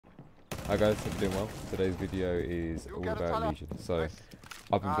Hi guys, hope you're doing well. Today's video is all about LESION. So,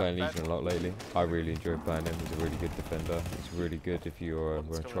 I've been playing LESION a lot lately. I really enjoy playing him. He's a really good defender. He's really good if you're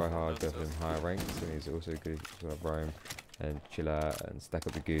going to try hard, go for them higher ranks. And he's also good if you want to roam and chill out and stack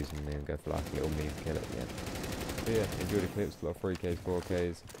up the goose and then go for like a little meme kill at the end. So yeah, enjoy the clips, a lot of 3Ks,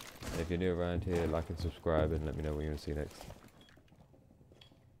 4Ks. And if you're new around here, like and subscribe and let me know what you want to see next.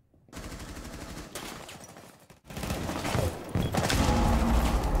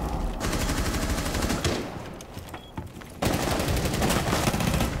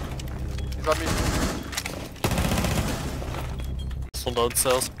 He's on me. From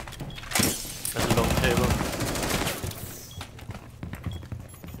downstairs. At the long table.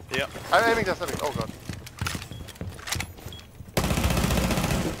 Yeah. I'm aiming just something. Oh god.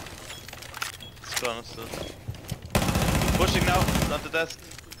 It's gone still. Pushing now, on the desk.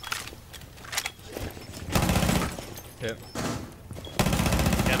 Yep.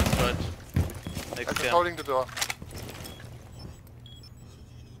 Cannon strike. I'm Next just can. holding the door.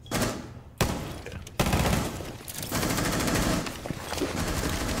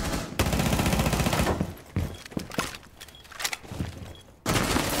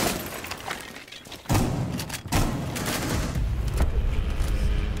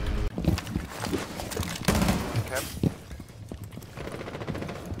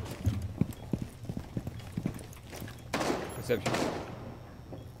 Perception.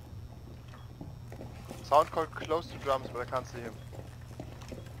 Sound called close to drums, but I can't see him.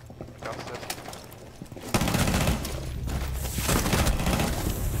 Downstairs.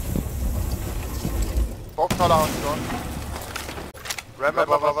 Both taller on the door. Ram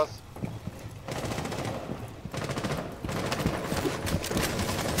above us.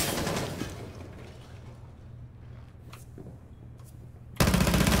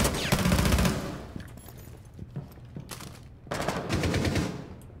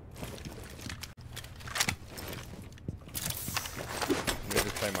 I'm going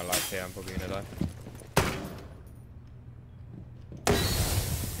to play my life here, I'm probably going to die.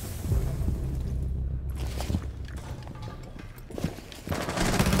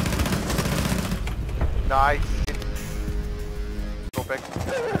 Nice. Go back.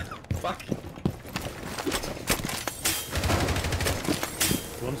 Fuck!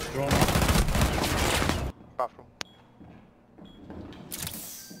 One strong. Bathroom.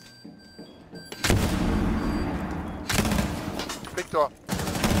 Big door.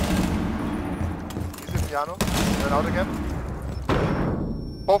 He's in piano. Then out again.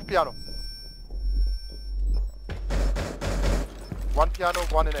 Both piano. One piano,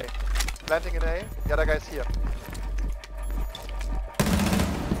 one in A. Planting in A, the other guy's here.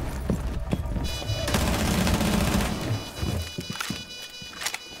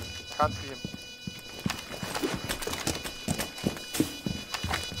 Can't see him.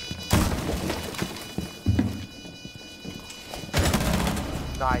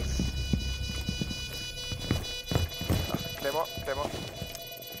 Nice. Claymore, Claymore.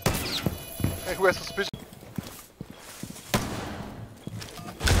 Hey, who has suspicion?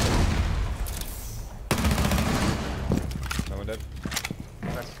 Someone dead?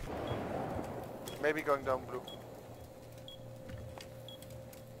 Nice. Maybe going down blue.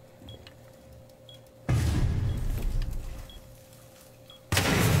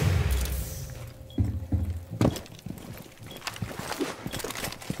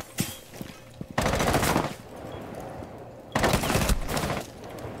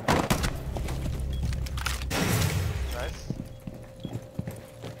 Nice.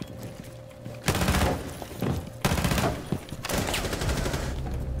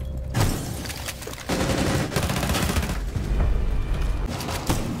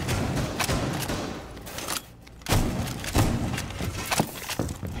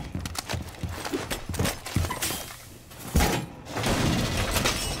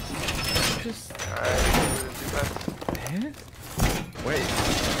 Just... Defense. Wait,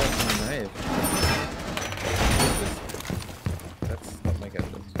 that's my knife. That's not my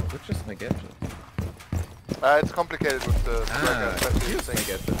gadget. Which is my gadget? It's complicated with the tracker, especially use the my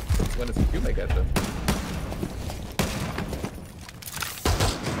thing. gadget. When is you my gadget?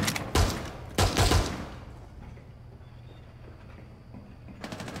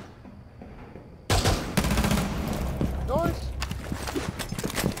 Nice.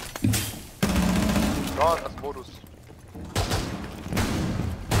 Gone as Modus.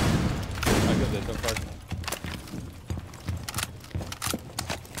 I got that, don't fuck.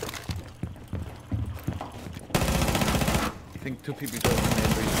 I think two people go in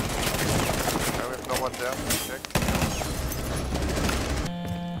every. I have no one there. Check.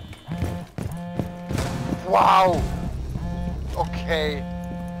 Wow. Okay.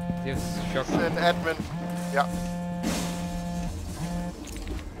 Yes, shock. It's an admin. Yeah.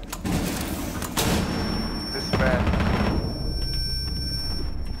 This man.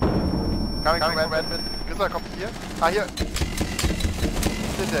 Coming from admin. Grisser kommt hier. Ah, hier.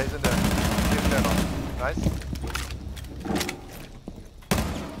 He's in there, he's in there. He's in there now. Nice.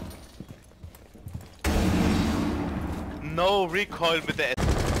 No recoil with the...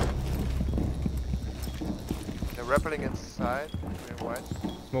 They're rappelling inside. Green white.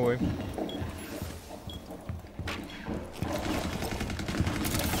 Small room.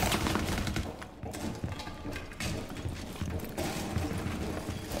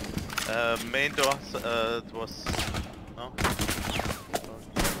 Main door, it was... No?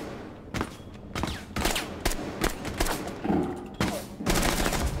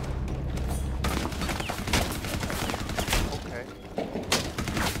 Okay.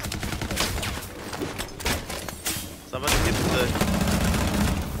 Somebody hit the...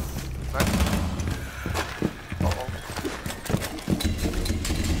 Nice. Uh-oh.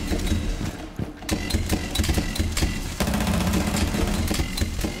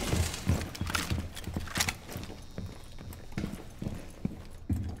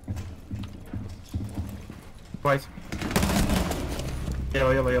 Twice.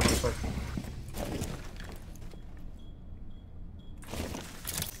 Yellow, twice.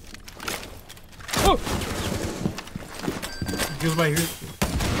 Oh! Here's my here.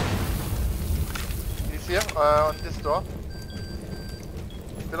 He's here, on this door.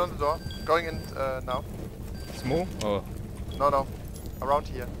 Still on the door. Going in now. Small? Oh. No. Around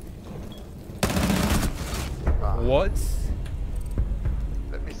here. Ah, What?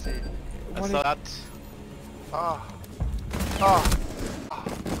 let me see. I saw that. Ah.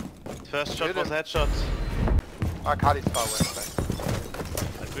 First shot Hit was him. a headshot. Ah, Kali's far away.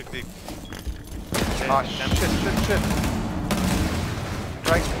 Thanks. I quickly... Ah, Okay, shit.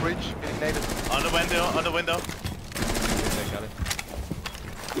 Trying to breach, getting naded. on the window. Okay, got it.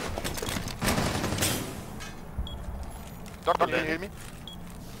 Doctor, can Yeah. you hear me?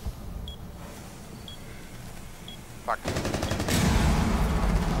 Fuck.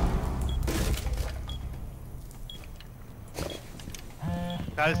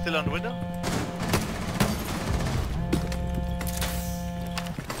 Guy is still on the window.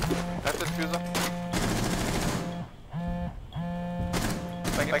 Left diffuser.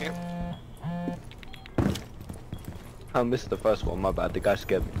 Thank you. I missed the first one, my bad, the guy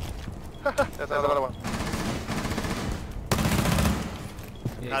scared me. There's another one.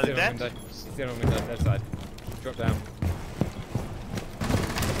 Yeah, Are he's they still on dead? window. He's still on window, left side. Drop down.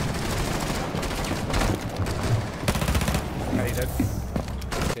 Okay, dead.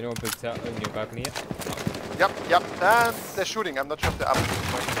 Anyone put out on your balcony yet? Yep. And they're shooting. I'm not sure if they're up.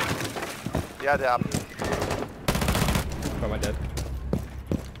 Yeah, they're up. Got my dead.